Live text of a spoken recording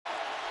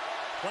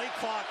Play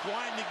clock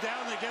winding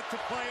down. They get to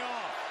play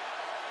off.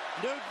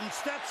 Newton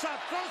steps up,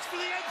 throws for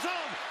the end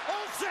zone.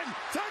 Olsen,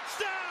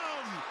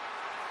 touchdown!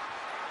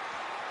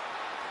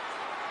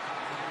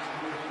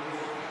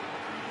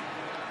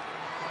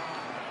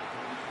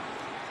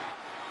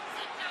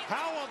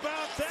 How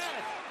about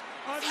that?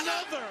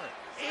 Another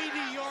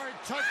 80-yard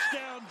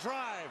touchdown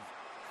drive.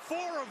 4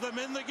 of them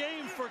in the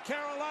game for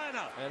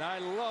Carolina. And I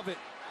love it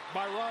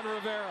by Ron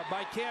Rivera,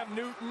 by Cam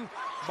Newton,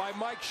 by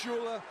Mike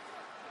Shula.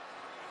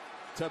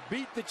 To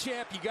beat the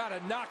champ, you got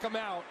to knock him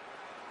out.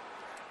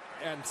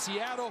 And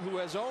Seattle, who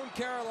has owned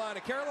Carolina,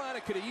 Carolina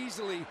could have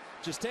easily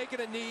just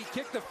taken a knee,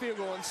 kicked the field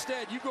goal.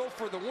 Instead, you go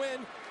for the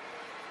win.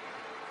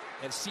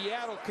 And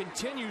Seattle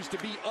continues to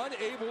be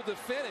unable to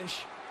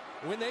finish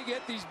when they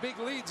get these big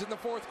leads in the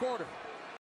fourth quarter.